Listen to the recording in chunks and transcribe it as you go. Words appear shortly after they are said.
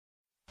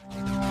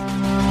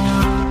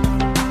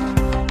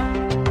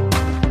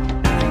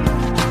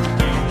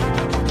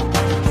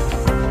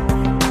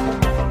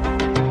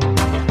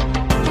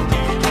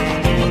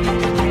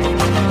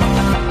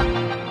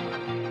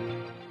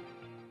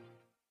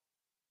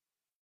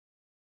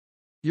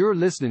You're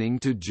listening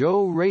to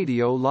Joe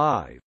Radio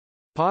Live.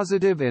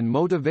 Positive and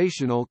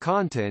motivational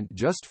content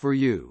just for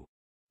you.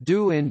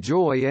 Do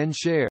enjoy and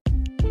share.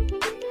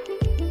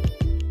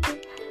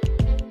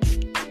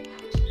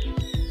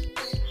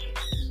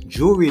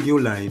 Joe Radio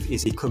Live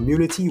is a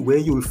community where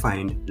you'll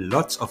find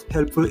lots of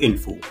helpful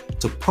info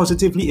to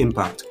positively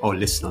impact our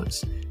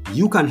listeners.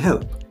 You can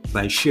help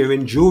by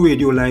sharing Joe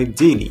Radio Live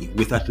daily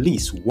with at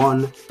least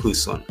one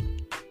person.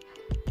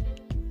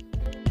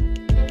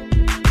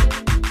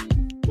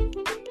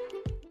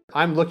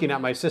 I'm looking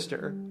at my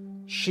sister.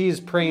 She's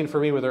praying for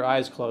me with her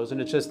eyes closed,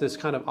 and it's just this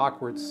kind of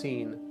awkward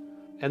scene.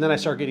 And then I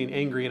start getting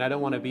angry, and I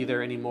don't want to be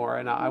there anymore,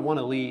 and I want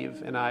to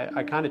leave. And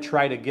I kind of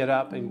try to get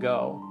up and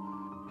go,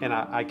 and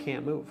I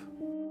can't move.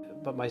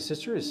 But my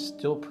sister is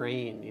still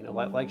praying,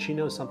 like she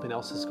knows something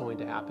else is going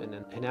to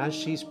happen. And as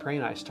she's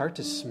praying, I start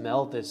to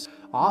smell this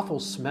awful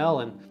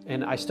smell,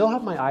 and I still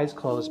have my eyes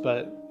closed,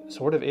 but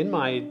sort of in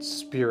my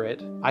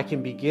spirit, I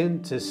can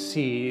begin to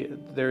see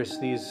there's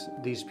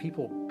these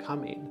people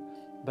coming.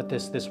 But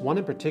this one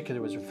in particular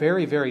was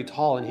very, very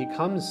tall, and he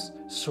comes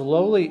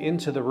slowly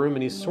into the room,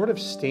 and he's sort of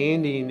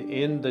standing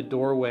in the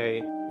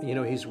doorway.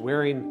 He's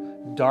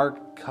wearing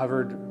dark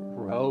covered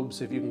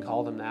robes, if you can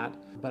call them that.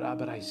 But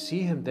I see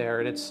him there,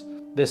 and it's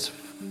this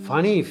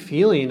funny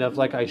feeling of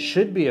like, I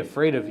should be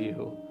afraid of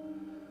you,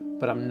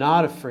 but I'm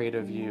not afraid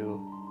of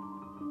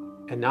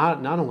you. And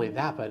not only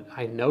that, but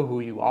I know who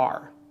you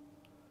are.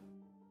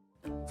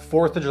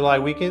 4th of July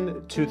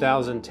weekend,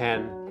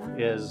 2010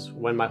 is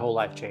when my whole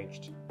life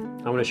changed.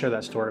 I want to share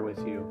that story with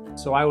you.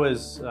 So I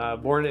was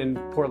born in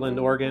Portland,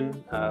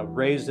 Oregon,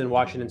 raised in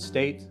Washington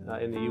State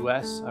in the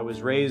U.S. I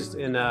was raised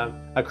in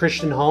a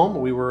Christian home.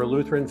 We were a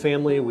Lutheran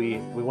family. We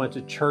went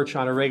to church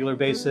on a regular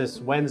basis,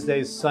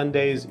 Wednesdays,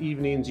 Sundays,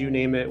 evenings, you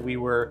name it. We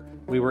were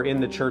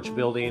in the church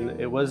building.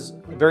 It was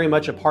very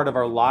much a part of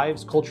our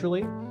lives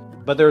culturally.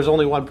 But there was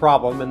only one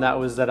problem, and that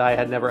was that I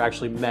had never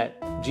actually met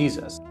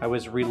Jesus. I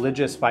was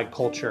religious by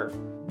culture,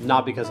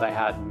 not because I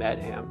had met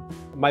him.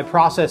 My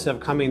process of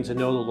coming to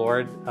know the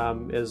Lord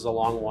is a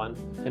long one,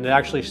 and it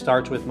actually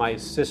starts with my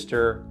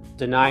sister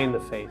denying the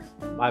faith.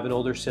 I have an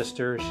older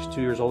sister. She's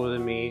 2 years older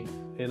than me.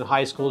 In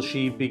high school,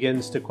 she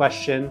begins to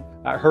question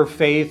her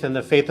faith and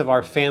the faith of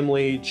our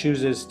family,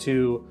 chooses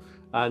to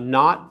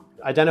not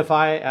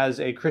identify as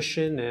a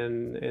Christian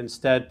and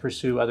instead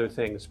pursue other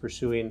things,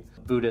 pursuing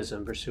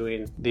Buddhism,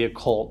 pursuing the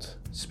occult,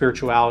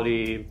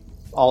 spirituality,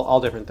 all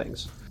different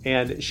things.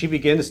 And she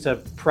begins to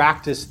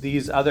practice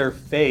these other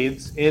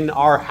faiths in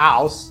our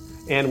house.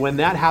 And when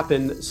that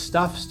happened,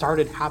 stuff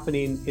started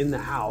happening in the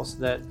house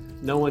that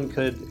no one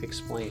could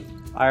explain.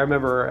 I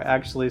remember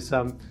actually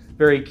some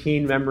very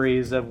keen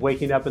memories of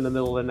waking up in the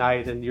middle of the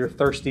night and you're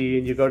thirsty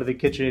and you go to the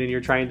kitchen and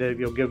you're trying to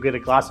go get a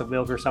glass of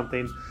milk or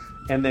something,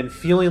 and then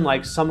feeling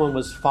like someone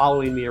was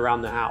following me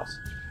around the house.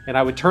 And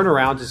I would turn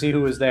around to see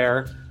who was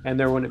there, and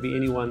there wouldn't be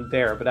anyone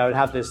there. But I would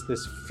have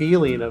this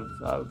feeling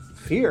of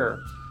fear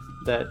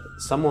that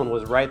someone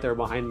was right there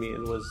behind me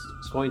and was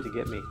going to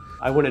get me.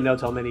 I wouldn't know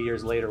till many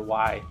years later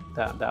why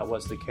that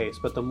was the case.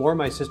 But the more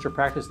my sister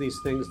practiced these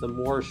things, the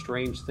more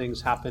strange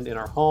things happened in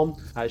our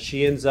home.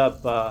 She ends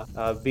up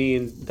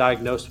being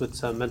diagnosed with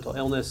some mental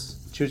illness,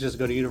 chooses to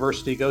go to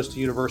university, goes to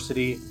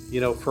university.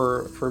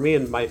 For me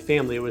and my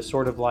family, it was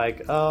sort of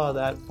like, oh,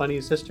 that funny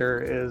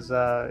sister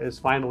is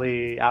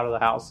finally out of the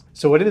house.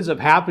 So what ends up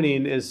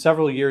happening is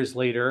several years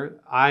later,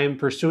 I'm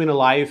pursuing a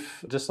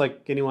life just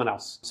like anyone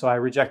else. So I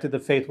rejected the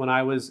faith when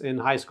I was in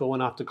high school,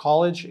 went off to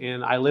college,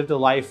 and I lived a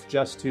life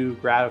just to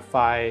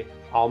gratify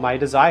all my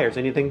desires,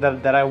 anything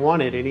that I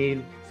wanted,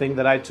 anything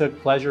that I took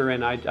pleasure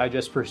in, I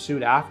just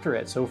pursued after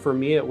it. So for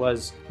me, it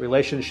was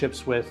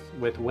relationships with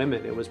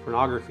women, it was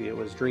pornography, it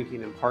was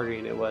drinking and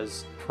partying, it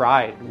was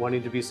pride,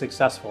 wanting to be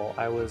successful.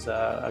 I was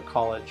a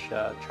college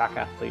track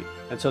athlete.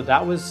 And so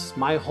that was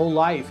my whole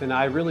life, and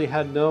I really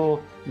had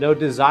no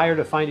desire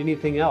to find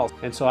anything else.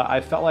 And so I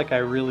felt like I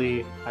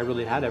really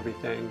had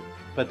everything.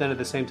 But then at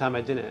the same time,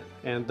 I didn't.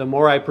 And the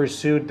more I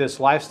pursued this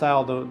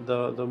lifestyle,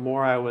 the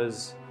more I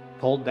was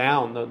pulled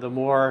down, the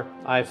more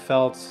I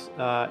felt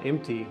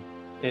empty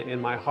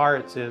in my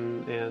heart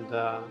and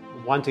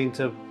wanting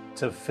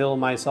to fill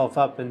myself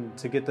up and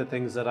to get the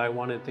things that I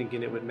wanted,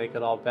 thinking it would make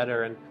it all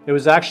better. And it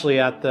was actually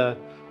at the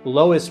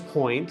lowest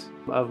point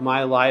of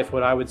my life,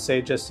 what I would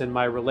say just in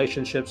my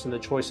relationships and the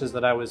choices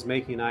that I was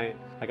making, I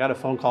got a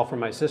phone call from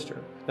my sister.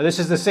 Now this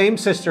is the same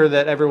sister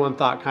that everyone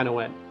thought kind of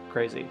went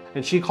crazy.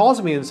 And she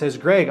calls me and says,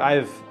 Greg,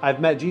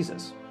 I've met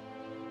Jesus.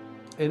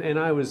 And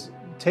I was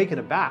taken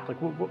aback. Like,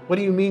 what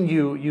do you mean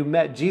you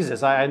met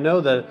Jesus? I know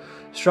the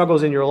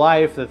struggles in your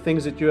life, the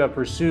things that you have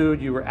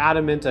pursued. You were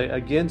adamant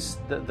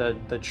against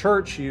the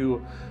church.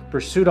 You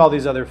pursued all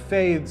these other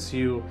faiths.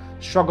 You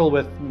struggled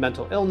with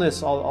mental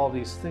illness, all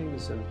these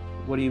things. And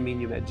what do you mean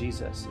you met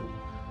Jesus? And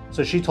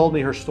so she told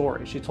me her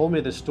story. She told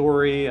me the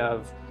story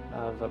of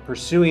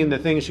pursuing the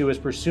things she was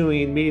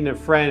pursuing, meeting a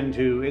friend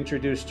who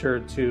introduced her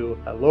to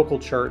a local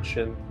church,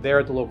 and there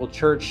at the local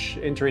church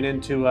entering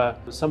into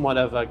somewhat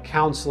of a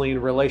counseling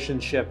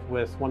relationship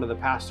with one of the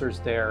pastors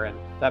there. And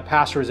that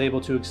pastor was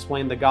able to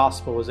explain the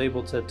gospel, was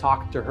able to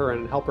talk to her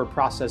and help her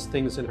process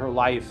things in her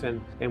life.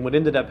 And what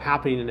ended up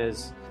happening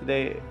is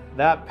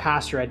that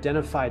pastor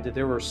identified that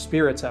there were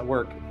spirits at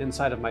work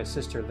inside of my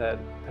sister that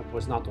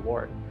was not the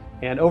Lord.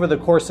 And over the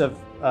course of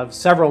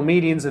several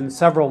meetings and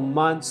several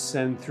months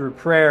and through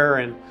prayer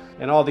and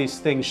all these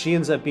things, she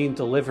ends up being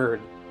delivered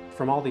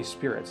from all these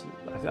spirits.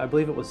 I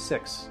believe it was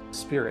 6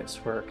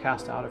 spirits were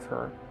cast out of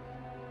her.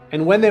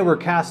 And when they were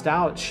cast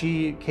out,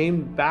 she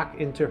came back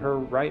into her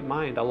right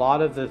mind. A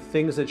lot of the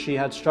things that she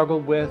had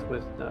struggled with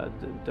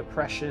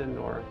depression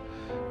or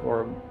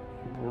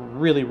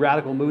really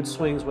radical mood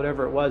swings,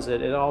 whatever it was,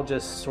 it all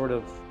just sort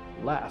of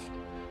left.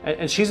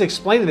 And she's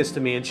explaining this to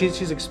me, and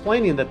she's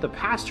explaining that the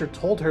pastor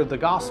told her the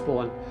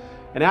gospel,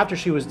 and after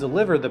she was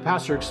delivered, the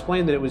pastor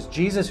explained that it was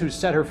Jesus who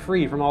set her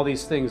free from all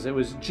these things. It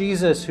was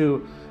Jesus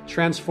who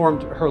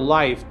transformed her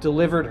life,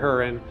 delivered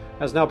her, and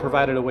has now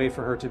provided a way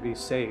for her to be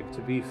saved,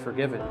 to be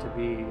forgiven, to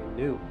be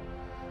new.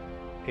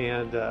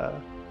 And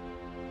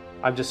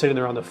I'm just sitting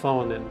there on the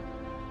phone and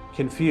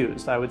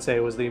confused, I would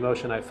say was the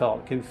emotion I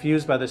felt.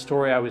 Confused by the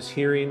story I was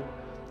hearing,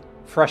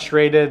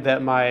 frustrated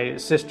that my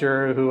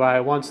sister, who I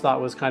once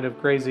thought was kind of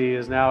crazy,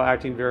 is now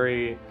acting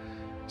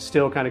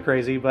still kind of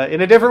crazy, but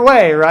in a different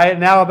way, right?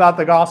 Now about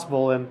the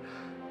gospel, and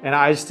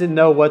I just didn't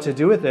know what to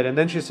do with it. And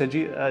then she said,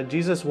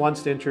 Jesus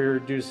wants to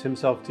introduce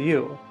himself to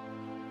you.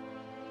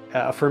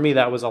 For me,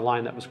 that was a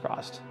line that was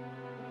crossed.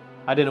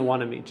 I didn't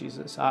want to meet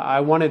Jesus.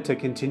 I wanted to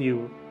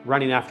continue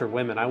running after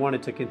women. I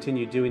wanted to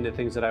continue doing the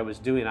things that I was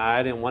doing.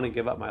 I didn't want to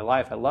give up my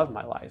life. I loved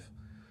my life.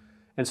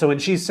 And so when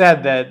she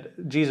said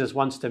that Jesus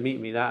wants to meet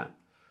me, that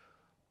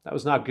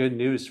was not good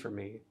news for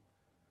me.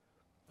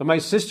 But my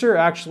sister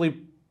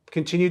actually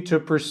continued to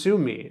pursue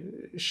me.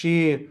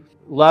 She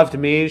loved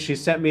me. She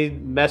sent me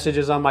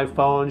messages on my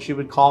phone. She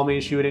would call me.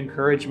 She would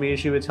encourage me.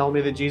 She would tell me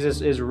that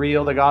Jesus is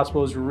real. The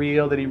gospel is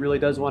real, that he really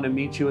does want to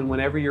meet you. And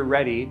whenever you're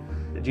ready,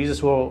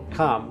 Jesus will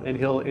come and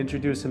he'll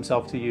introduce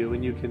himself to you,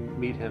 and you can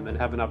meet him and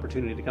have an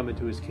opportunity to come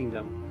into his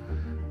kingdom.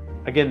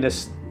 Again,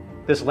 this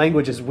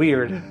language is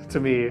weird to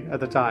me at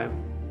the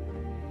time,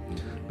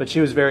 but she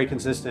was very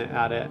consistent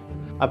at it.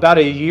 About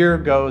a year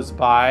goes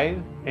by,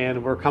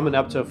 and we're coming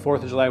up to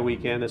 4th of July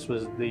weekend.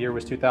 The year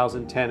was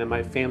 2010, and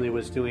my family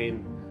was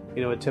doing,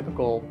 a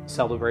typical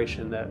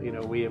celebration that,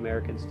 we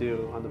Americans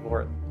do on the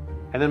 4th.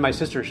 And then my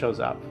sister shows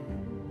up.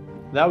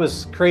 That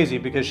was crazy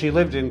because she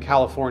lived in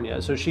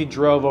California, so she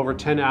drove over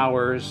 10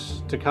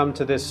 hours to come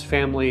to this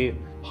family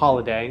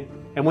holiday.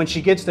 And when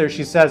she gets there,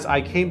 she says,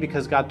 "I came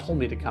because God told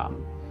me to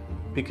come,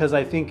 because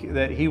I think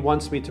that he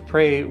wants me to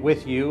pray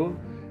with you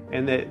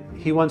and that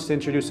he wants to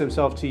introduce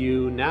himself to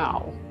you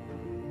now."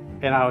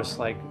 And I was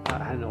like, I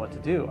don't know what to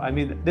do. I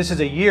mean, this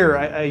is a year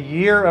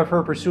of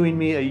her pursuing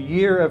me, a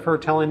year of her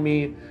telling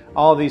me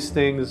all these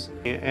things,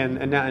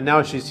 and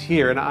now she's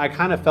here. And I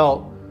kind of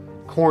felt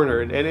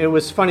cornered. And it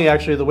was funny,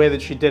 actually, the way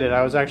that she did it.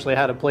 I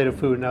had a plate of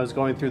food, and I was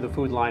going through the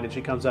food line, and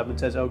she comes up and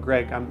says, "Oh,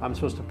 Greg, I'm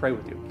supposed to pray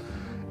with you."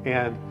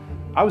 And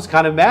I was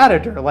kind of mad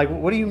at her. Like,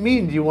 what do you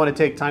mean you want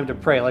to take time to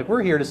pray? Like,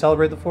 we're here to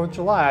celebrate the 4th of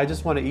July. I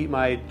just want to eat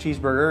my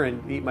cheeseburger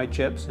and eat my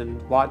chips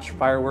and watch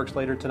fireworks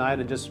later tonight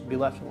and just be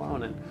left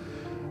alone.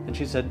 And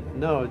she said,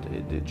 "No,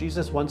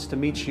 Jesus wants to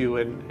meet you,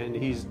 and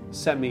he's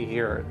sent me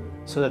here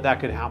so that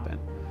could happen."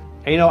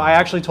 And, I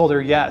actually told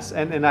her yes.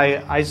 And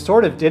I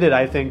sort of did it,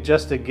 I think,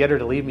 just to get her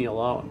to leave me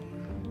alone.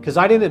 Because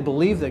I didn't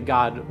believe that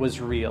God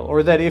was real,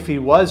 or that if he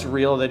was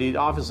real, that he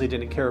obviously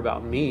didn't care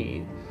about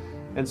me.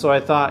 And so I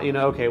thought,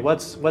 okay,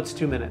 what's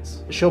 2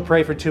 minutes? She'll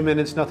pray for 2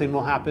 minutes, nothing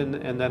will happen,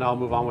 and then I'll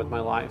move on with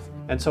my life.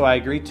 And so I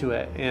agreed to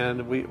it.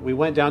 And we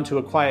went down to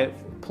a quiet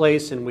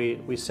place, and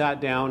we sat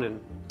down, and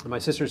my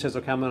sister says,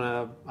 "Okay, I'm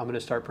gonna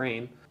start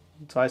praying."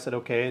 So I said,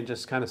 okay, and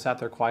just kind of sat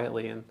there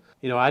quietly. And,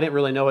 I didn't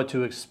really know what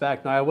to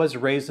expect. Now, I was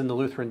raised in the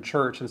Lutheran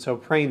church, and so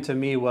praying to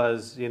me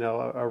was,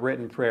 a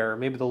written prayer,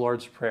 maybe the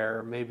Lord's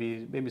Prayer,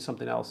 maybe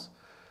something else.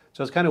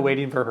 So I was kind of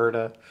waiting for her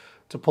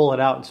to pull it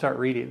out and start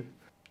reading.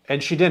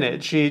 And she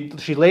didn't.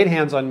 She laid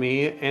hands on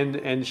me,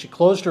 and she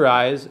closed her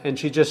eyes, and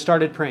she just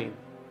started praying.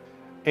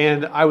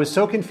 And I was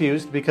so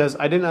confused because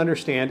I didn't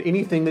understand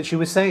anything that she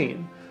was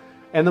saying.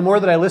 And the more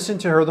that I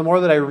listened to her, the more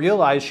that I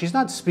realized she's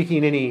not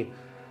speaking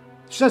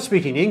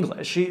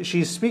English.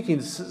 She's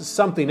speaking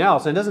something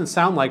else, and it doesn't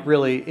sound like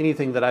really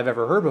anything that I've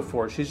ever heard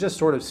before. She's just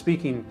sort of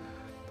speaking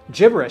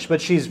gibberish,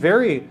 but she's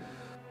very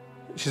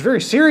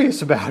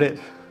serious about it.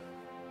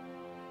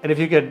 And if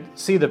you could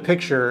see the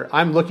picture,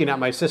 I'm looking at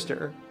my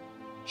sister.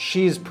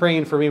 She's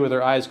praying for me with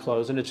her eyes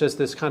closed, and it's just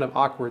this kind of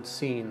awkward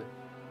scene.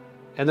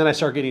 And then I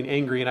start getting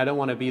angry, and I don't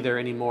want to be there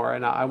anymore,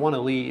 and I want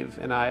to leave,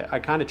 and I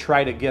kind of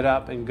try to get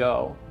up and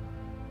go,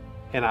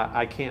 and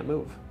I can't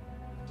move.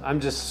 I'm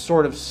just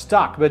sort of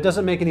stuck, but it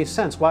doesn't make any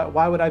sense.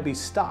 Why would I be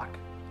stuck?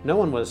 No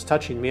one was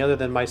touching me other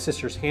than my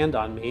sister's hand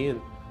on me,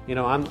 and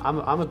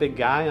I'm a big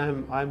guy.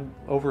 I'm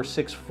over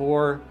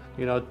 6'4",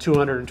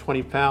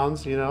 220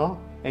 pounds,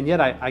 and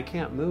yet I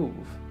can't move.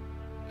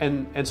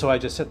 And so I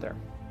just sit there.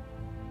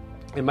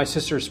 And my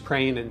sister's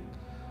praying, and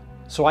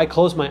so I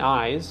close my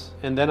eyes,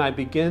 and then I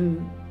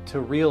begin to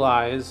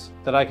realize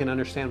that I can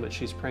understand what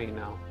she's praying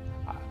now.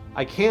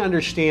 I can't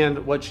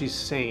understand what she's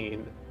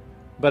saying,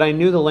 but I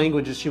knew the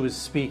language that she was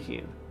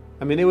speaking.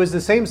 I mean, it was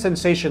the same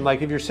sensation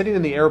like if you're sitting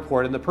in the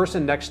airport and the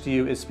person next to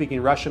you is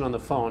speaking Russian on the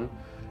phone.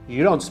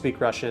 You don't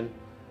speak Russian,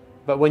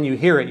 but when you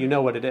hear it, you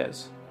know what it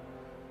is.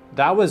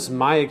 That was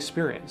my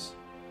experience.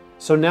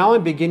 So now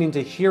I'm beginning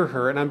to hear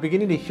her, and I'm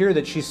beginning to hear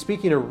that she's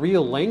speaking a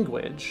real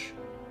language.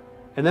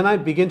 And then I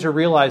begin to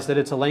realize that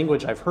it's a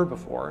language I've heard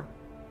before.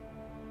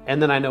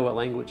 And then I know what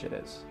language it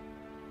is.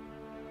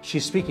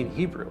 She's speaking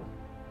Hebrew,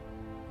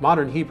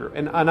 modern Hebrew.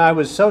 And I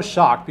was so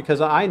shocked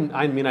because I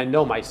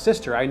know my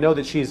sister. I know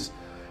that she's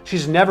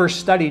never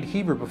studied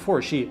Hebrew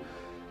before. She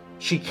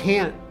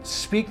can't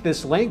speak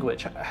this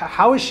language.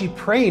 How is she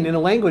praying in a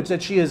language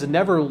that she has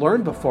never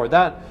learned before?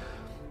 That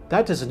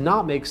does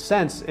not make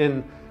sense.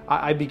 And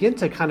I begin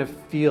to kind of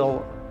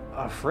feel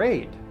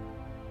afraid.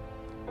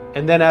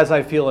 And then as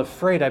I feel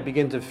afraid, I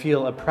begin to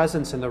feel a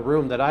presence in the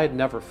room that I had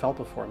never felt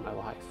before in my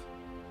life.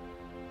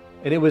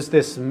 And it was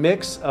this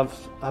mix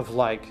of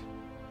like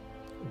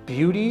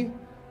beauty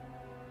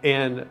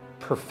and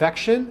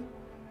perfection.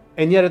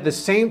 And yet at the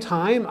same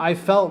time, I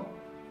felt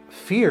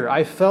fear.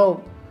 I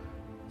felt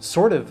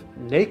sort of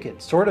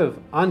naked, sort of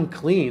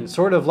unclean,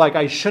 sort of like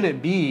I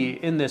shouldn't be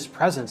in this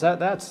presence.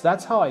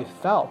 That's how I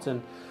felt.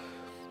 And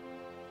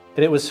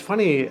it was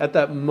funny at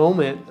that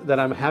moment that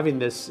I'm having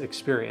this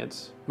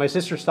experience. My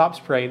sister stops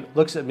praying,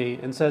 looks at me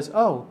and says,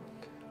 "Oh,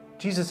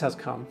 Jesus has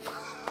come."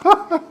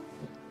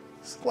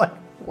 It's like,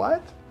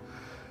 what?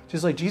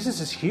 She's like, Jesus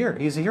is here.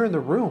 He's here in the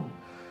room.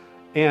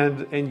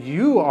 And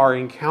you are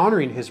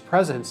encountering his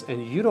presence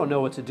and you don't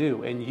know what to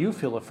do and you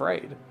feel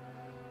afraid.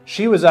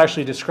 She was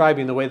actually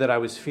describing the way that I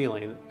was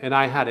feeling, and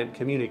I hadn't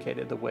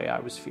communicated the way I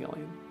was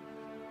feeling.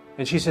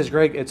 And she says,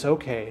 "Greg, it's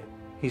okay.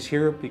 He's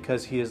here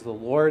because he is the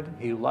Lord.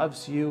 He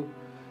loves you.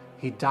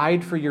 He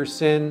died for your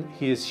sin.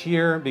 He is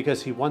here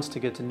because he wants to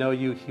get to know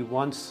you. He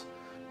wants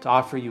to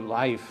offer you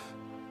life.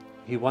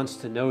 He wants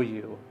to know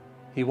you.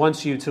 He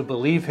wants you to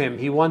believe him.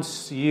 He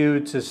wants you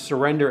to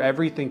surrender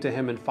everything to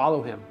him and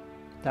follow him.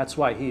 That's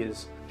why he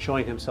is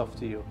showing himself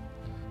to you."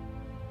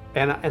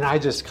 And I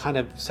just kind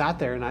of sat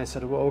there and I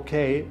said, "Well,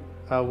 okay,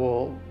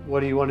 well, what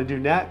do you want to do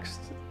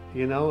next?"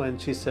 And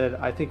she said,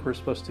 "I think we're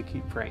supposed to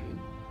keep praying."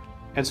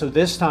 And so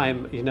this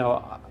time,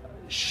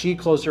 she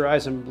closed her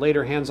eyes and laid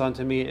her hands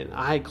onto me, and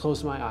I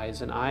closed my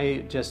eyes and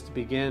I just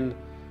begin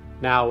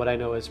now what I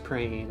know is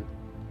praying.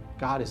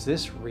 God, is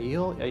this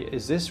real?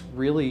 Is this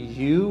really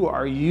you?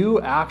 Are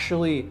you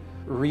actually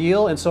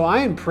real? And so I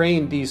am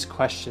praying these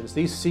questions,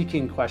 these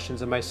seeking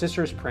questions, and my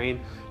sister's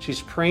praying.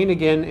 She's praying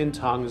again in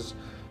tongues.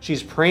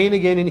 She's praying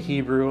again in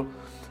Hebrew.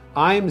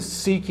 I'm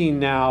seeking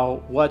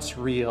now what's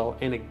real,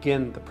 and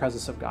again, the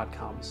presence of God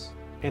comes.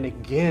 And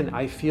again,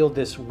 I feel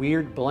this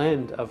weird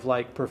blend of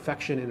like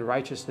perfection and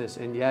righteousness,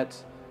 and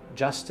yet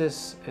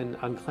justice and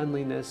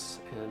uncleanliness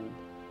and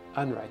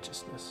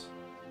unrighteousness.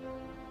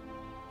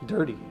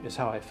 Dirty is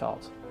how I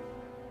felt.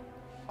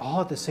 All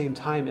at the same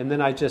time. And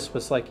then I just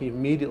was like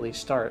immediately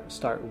start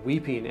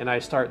weeping, and I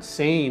start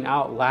saying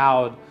out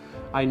loud,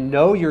 "I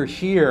know you're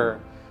here,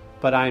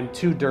 but I'm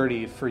too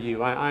dirty for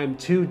you. I'm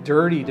too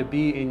dirty to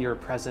be in your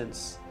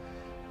presence."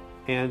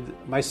 And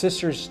my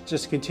sister's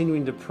just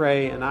continuing to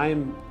pray, and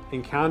I'm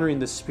encountering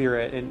the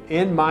Spirit, and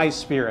in my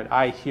spirit,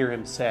 I hear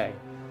him say,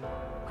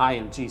 "I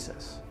am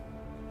Jesus.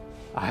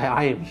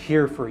 I am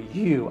here for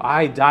you.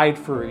 I died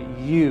for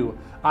you.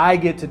 I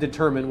get to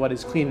determine what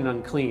is clean and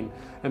unclean.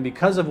 And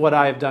because of what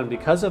I have done,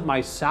 because of my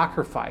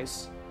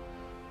sacrifice,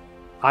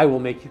 I will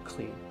make you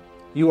clean.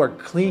 You are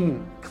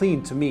clean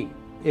to me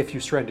if you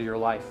surrender your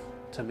life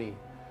to me."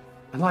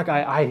 And like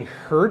I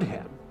heard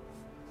him.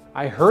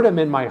 I heard him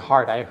in my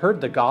heart. I heard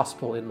the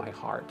gospel in my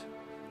heart.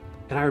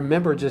 And I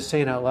remember just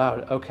saying out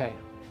loud, okay.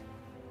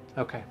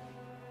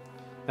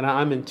 And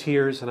I'm in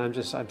tears, and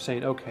I'm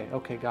saying,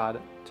 okay, God,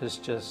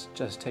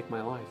 just take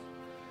my life.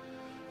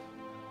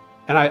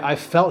 And I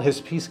felt his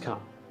peace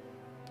come.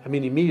 I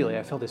mean, immediately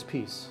I felt his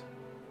peace.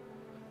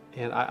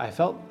 And I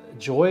felt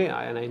joy,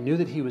 and I knew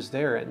that he was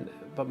there.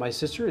 But my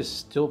sister is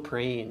still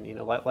praying,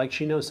 like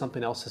she knows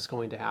something else is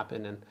going to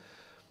happen.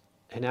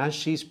 And as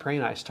she's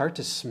praying, I start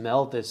to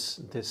smell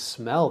this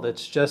smell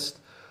that's just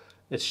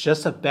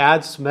a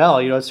bad smell.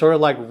 It's sort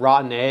of like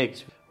rotten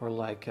eggs, or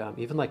like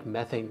even like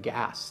methane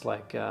gas,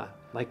 like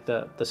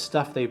the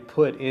stuff they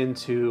put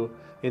into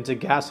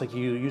gas. Like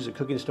you use a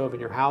cooking stove in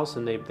your house,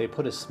 and they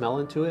put a smell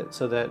into it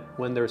so that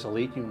when there's a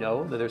leak, you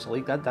know that there's a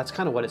leak. That's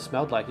kind of what it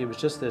smelled like. It was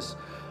just this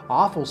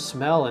awful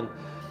smell,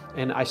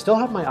 and I still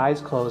have my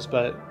eyes closed,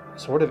 but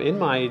sort of in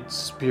my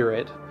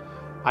spirit,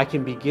 I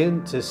can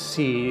begin to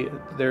see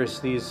there's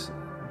these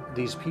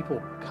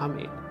people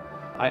coming.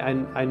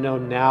 I know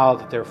now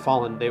that they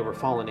were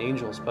fallen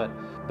angels, but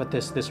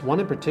this one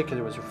in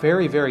particular was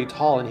very, very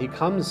tall, and he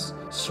comes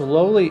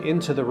slowly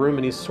into the room,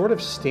 and he's sort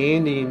of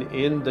standing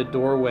in the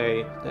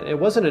doorway. It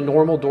wasn't a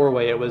normal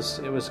doorway. It was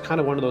kind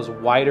of one of those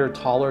wider,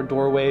 taller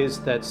doorways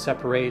that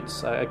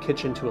separates a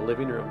kitchen to a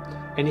living room.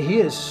 And he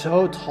is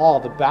so tall,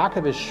 the back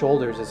of his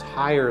shoulders is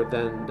higher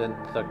than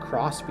the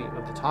crossbeam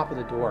at the top of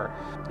the door.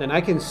 And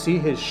I can see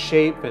his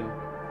shape, and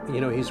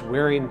he's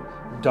wearing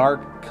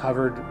dark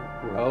covered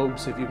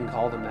robes, if you can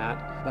call them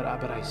that. But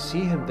I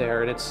see him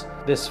there, and it's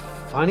this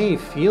funny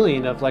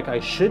feeling of like, I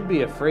should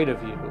be afraid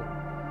of you,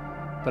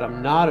 but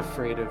I'm not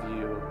afraid of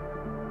you.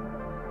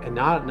 And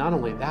not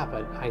only that,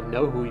 but I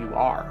know who you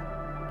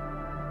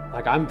are.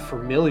 Like, I'm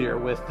familiar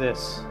with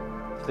this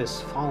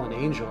fallen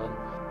angel.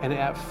 And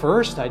at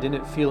first I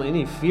didn't feel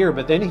any fear,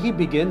 but then he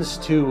begins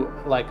to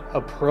like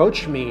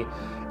approach me,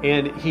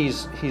 and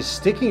he's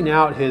sticking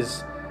out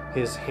his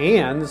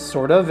hands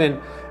sort of, and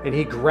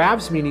he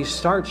grabs me and he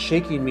starts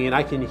shaking me, and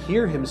I can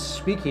hear him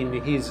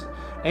speaking. He's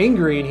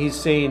angry, and he's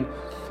saying,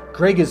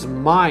 Greg is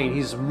mine.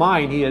 He's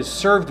mine. He has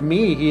served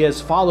me. He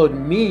has followed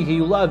me. He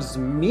loves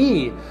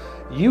me.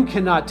 You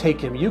cannot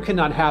take him. You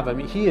cannot have him.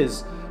 He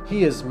is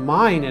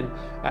mine. And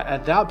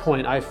at that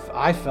point I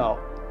felt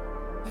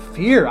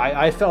fear.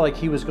 I felt like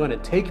he was going to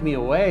take me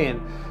away,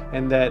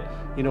 and that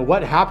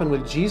what happened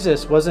with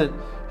Jesus wasn't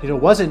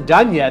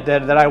done yet,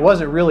 that I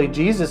wasn't really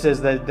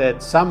Jesus's,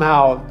 that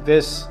somehow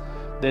this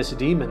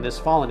demon, this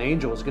fallen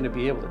angel, is going to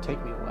be able to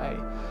take me away.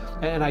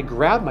 And I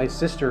grab my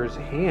sister's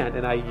hand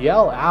and I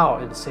yell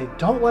out and say,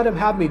 don't let him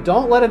have me,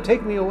 don't let him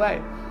take me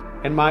away.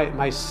 And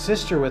my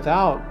sister,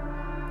 without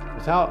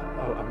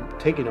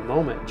taking a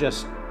moment,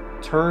 just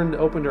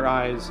opened her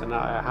eyes, and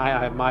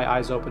I have my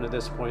eyes open at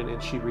this point,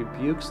 and she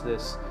rebukes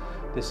this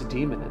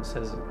demon and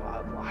says,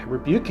 I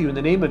rebuke you in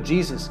the name of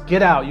Jesus.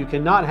 Get out. You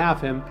cannot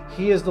have him.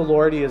 He is the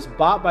Lord. He is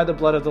bought by the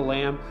blood of the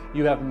Lamb.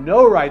 You have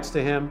no rights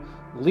to him.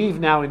 Leave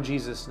now in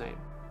Jesus' name.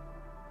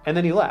 And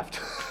then he left.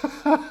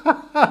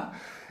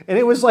 And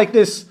it was like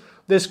this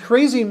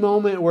crazy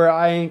moment where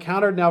I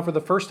encountered now for the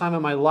first time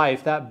in my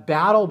life that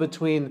battle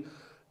between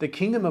the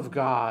kingdom of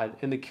God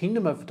and the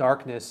kingdom of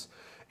darkness.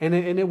 And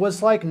it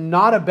was like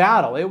not a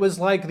battle. It was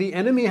like the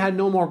enemy had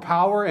no more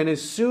power. And as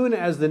soon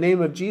as the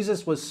name of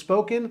Jesus was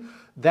spoken,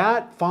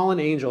 that fallen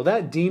angel,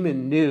 that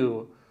demon,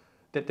 knew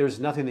that there's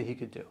nothing that he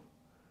could do.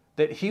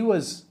 That he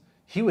was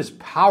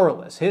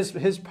powerless.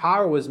 His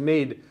power was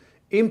made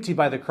empty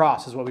by the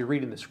cross, is what we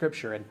read in the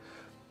scripture. And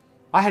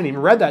I hadn't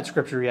even read that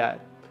scripture yet,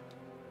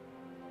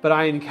 but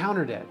I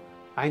encountered it.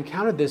 I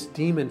encountered this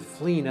demon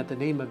fleeing at the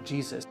name of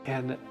Jesus.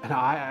 And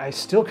I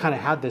still kind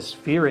of had this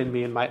fear in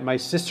me. And my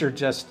sister,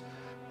 just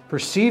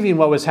perceiving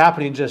what was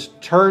happening,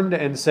 just turned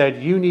and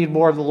said, you need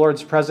more of the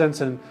Lord's presence.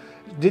 And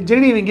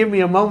didn't even give me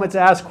a moment to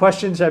ask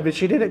questions. I mean,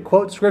 she didn't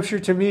quote scripture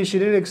to me. She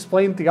didn't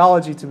explain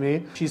theology to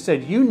me. She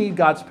said, you need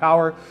God's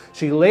power.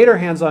 She laid her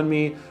hands on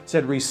me,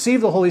 said,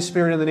 receive the Holy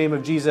Spirit in the name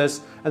of Jesus.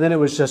 And then it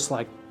was just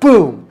like,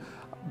 boom.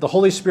 The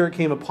Holy Spirit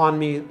came upon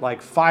me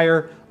like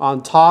fire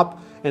on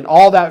top. And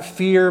all that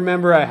fear,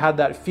 remember, I had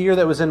that fear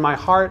that was in my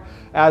heart.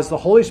 As the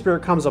Holy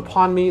Spirit comes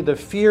upon me, the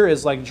fear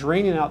is like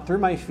draining out through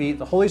my feet.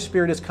 The Holy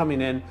Spirit is coming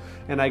in,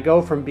 and I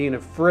go from being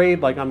afraid,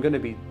 like I'm going to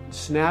be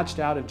snatched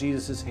out of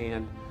Jesus'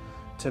 hand,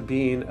 to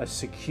being a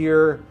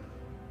secure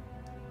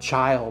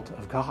child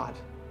of God.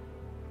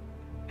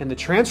 And the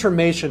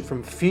transformation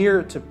from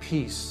fear to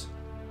peace,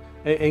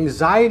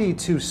 anxiety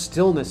to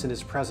stillness in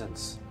his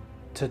presence,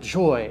 to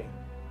joy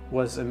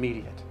was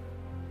immediate.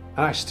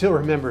 And I still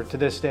remember to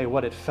this day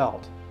what it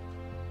felt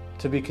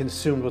to be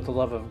consumed with the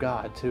love of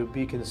God, to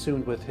be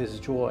consumed with his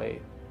joy,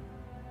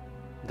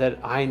 that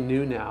I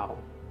knew now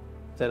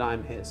that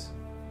I'm his.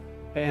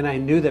 And I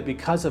knew that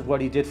because of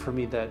what he did for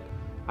me, that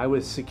I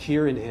was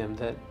secure in him,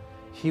 that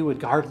he would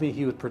guard me,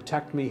 he would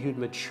protect me, he would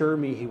mature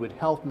me, he would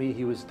help me,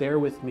 he was there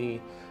with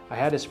me. I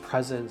had his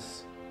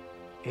presence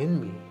in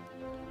me.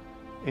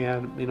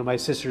 And my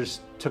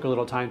sisters took a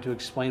little time to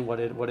explain what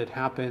had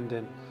happened,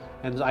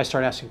 and I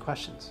started asking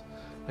questions.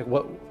 Like,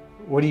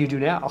 what do you do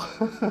now?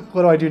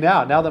 What do I do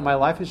now? Now that my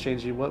life has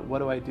changed, what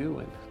do I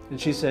do? And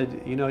she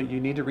said, you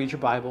need to read your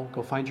Bible.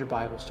 Go find your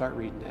Bible, start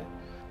reading it.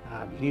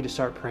 You need to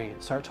start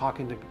praying, start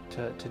talking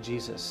to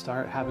Jesus,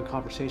 start having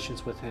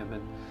conversations with him,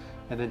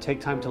 and then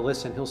take time to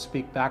listen. He'll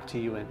speak back to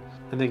you, and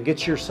then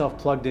get yourself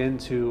plugged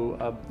into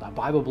a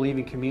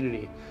Bible-believing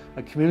community,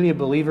 a community of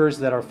believers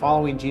that are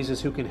following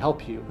Jesus, who can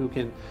help you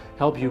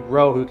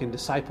grow, who can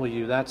disciple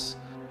you. That's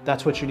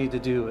what you need to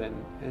do.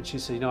 And she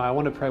said, I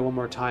want to pray one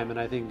more time, and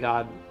I think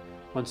God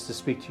wants to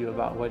speak to you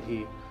about what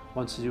he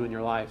wants to do in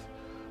your life.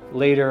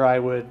 Later, I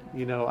would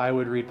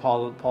read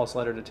Paul's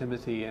letter to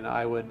Timothy, and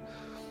I would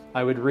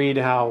read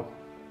how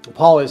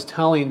Paul is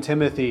telling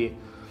Timothy,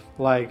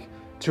 like,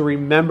 to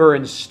remember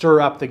and stir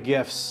up the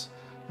gifts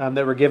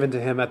that were given to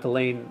him at the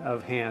laying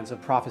of hands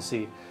of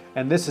prophecy.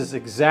 And this is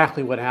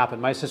exactly what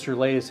happened. My sister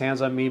lays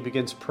hands on me,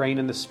 begins praying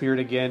in the Spirit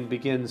again,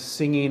 begins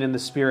singing in the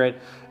Spirit,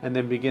 and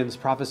then begins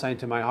prophesying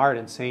to my heart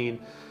and saying,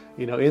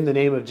 in the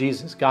name of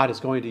Jesus, God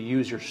is going to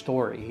use your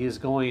story. He is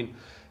going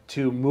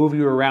to move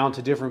you around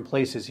to different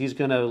places. He's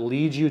going to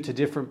lead you to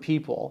different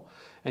people,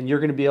 and you're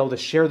going to be able to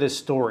share this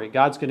story.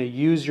 God's going to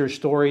use your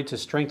story to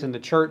strengthen the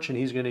church, and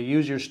He's going to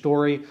use your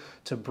story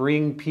to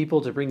bring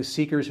people, to bring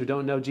seekers who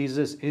don't know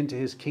Jesus into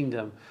His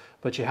kingdom.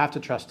 But you have to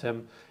trust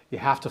Him. You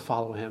have to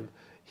follow Him.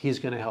 He's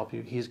going to help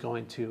you. He's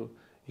going to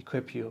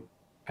equip you.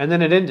 And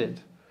then it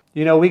ended.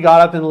 You know, we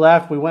got up and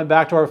left. We went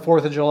back to our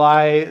 4th of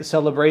July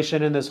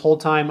celebration, and this whole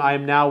time I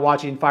am now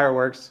watching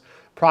fireworks,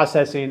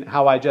 processing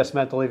how I just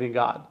met the living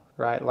God,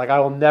 right? Like, I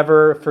will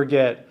never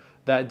forget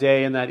that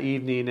day and that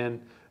evening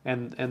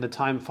and the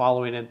time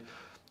following. And,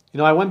 you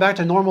know, I went back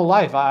to normal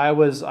life. I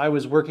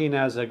was working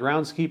as a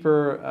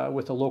groundskeeper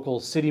with a local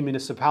city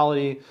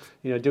municipality,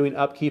 you know, doing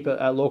upkeep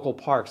at local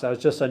parks. I was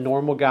just a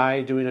normal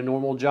guy doing a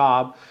normal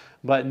job,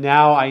 but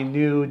now I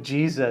knew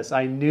Jesus.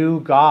 I knew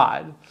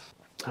God.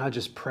 I would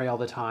just pray all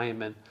the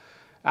time. And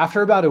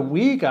after about a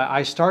week,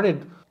 I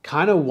started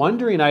kind of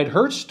wondering. I'd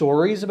heard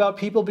stories about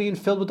people being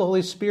filled with the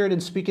Holy Spirit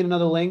and speaking in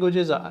other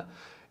languages.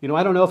 You know,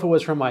 I don't know if it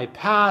was from my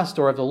past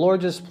or if the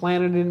Lord just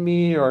planted in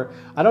me, or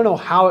I don't know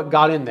how it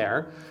got in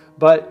there,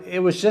 but it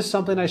was just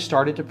something I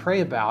started to pray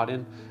about.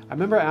 And I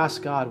remember I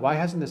asked God, why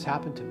hasn't this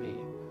happened to me?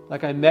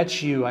 Like, I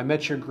met you, I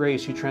met your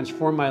grace, you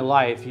transformed my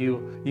life,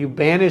 you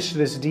banished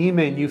this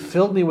demon, you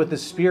filled me with the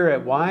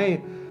Spirit.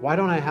 Why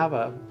don't I have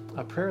a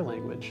prayer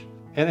language?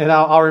 And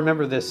I'll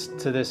remember this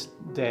to this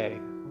day.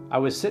 I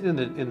was sitting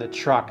in the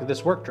truck,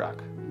 this work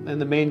truck, and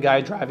the main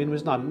guy driving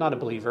was not a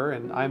believer,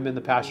 and I'm in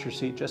the passenger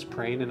seat just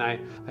praying, and I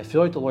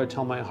feel like the Lord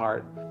tell my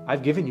heart,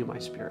 I've given you my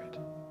Spirit.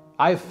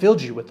 I've filled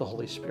you with the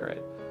Holy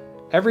Spirit.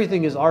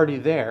 Everything is already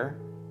there.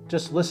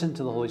 Just listen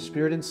to the Holy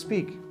Spirit and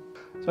speak.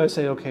 So I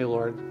say, okay,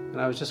 Lord,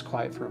 and I was just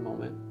quiet for a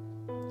moment.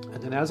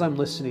 And then as I'm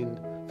listening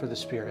for the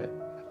Spirit,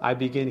 I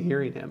begin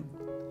hearing Him,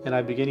 and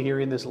I begin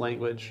hearing this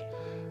language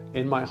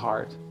in my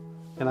heart,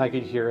 and I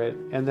could hear it,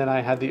 and then I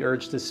had the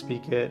urge to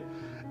speak it.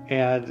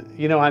 And,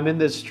 you know, I'm in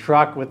this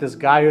truck with this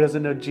guy who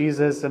doesn't know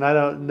Jesus, and I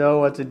don't know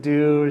what to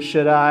do.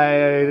 Should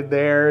I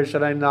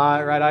should I not,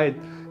 right? I had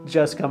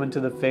just come into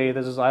the faith.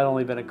 I'd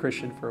only been a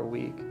Christian for a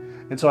week.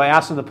 And so I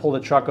asked him to pull the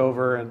truck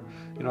over, and,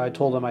 you know, I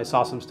told him I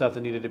saw some stuff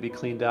that needed to be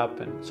cleaned up.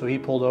 And so he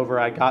pulled over.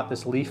 I got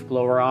this leaf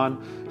blower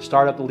on,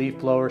 start up the leaf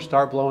blower,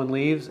 start blowing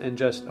leaves, and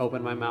just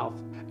open my mouth.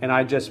 And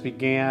I just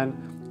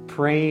began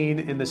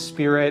praying in the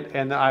Spirit,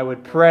 and I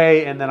would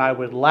pray, and then I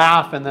would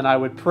laugh, and then I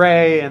would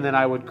pray, and then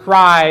I would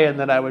cry, and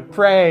then I would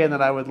pray, and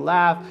then I would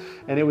laugh.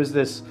 And it was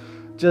this,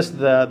 just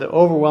the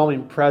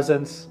overwhelming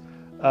presence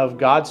of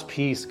God's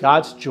peace,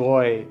 God's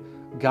joy,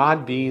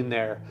 God being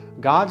there,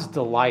 God's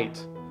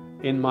delight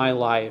in my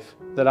life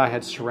that I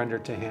had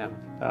surrendered to Him.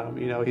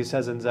 You know, He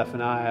says in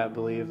Zephaniah, I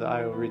believe,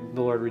 that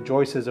the Lord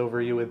rejoices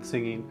over you with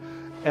singing.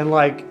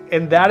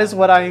 And that is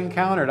what I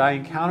encountered. I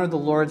encountered the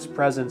Lord's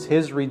presence,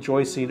 His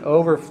rejoicing,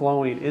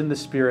 overflowing in the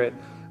Spirit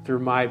through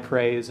my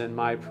praise and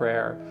my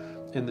prayer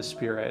in the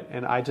Spirit.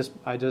 And I just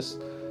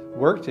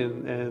worked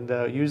and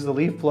used the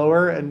leaf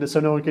blower, and so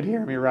no one could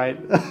hear me,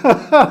 right?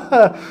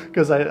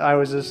 Because I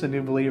was just a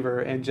new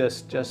believer, and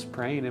just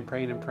praying and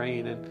praying and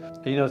praying.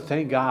 And, you know,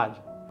 thank God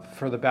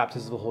for the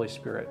baptism of the Holy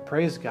Spirit.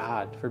 Praise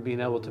God for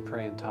being able to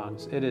pray in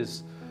tongues. It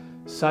is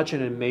such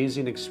an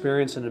amazing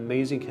experience, an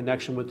amazing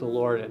connection with the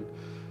Lord.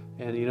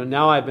 And you know,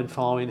 now I've been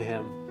following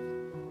Him,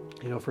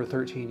 you know, for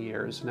 13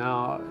 years.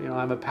 Now, you know,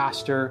 I'm a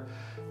pastor,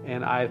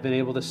 and I've been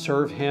able to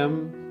serve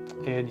Him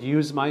and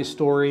use my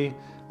story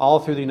all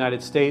through the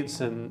United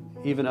States and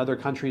even other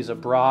countries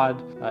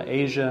abroad,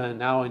 Asia, and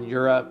now in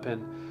Europe.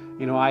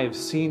 And, you know, I have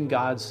seen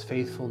God's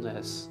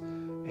faithfulness,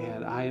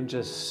 and I am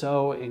just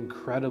so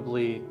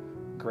incredibly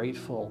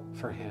grateful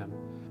for Him.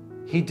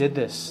 He did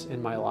this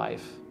in my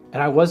life,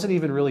 and I wasn't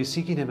even really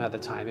seeking Him at the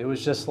time. It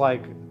was just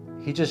like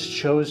He just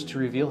chose to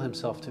reveal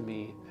Himself to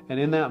me. And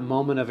in that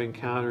moment of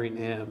encountering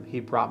Him, He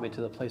brought me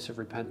to the place of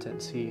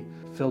repentance. He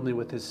filled me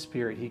with His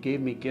Spirit. He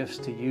gave me gifts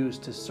to use,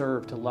 to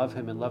serve, to love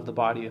Him and love the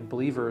body of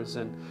believers,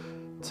 and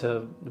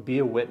to be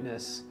a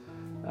witness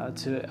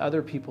to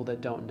other people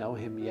that don't know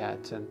Him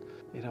yet. And,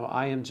 you know,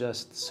 I am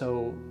just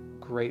so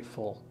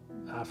grateful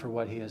for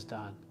what He has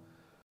done.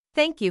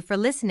 Thank you for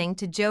listening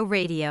to Joe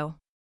Radio.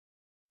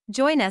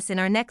 Join us in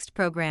our next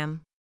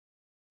program.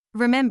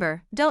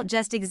 Remember, don't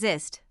just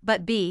exist,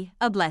 but be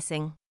a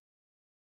blessing.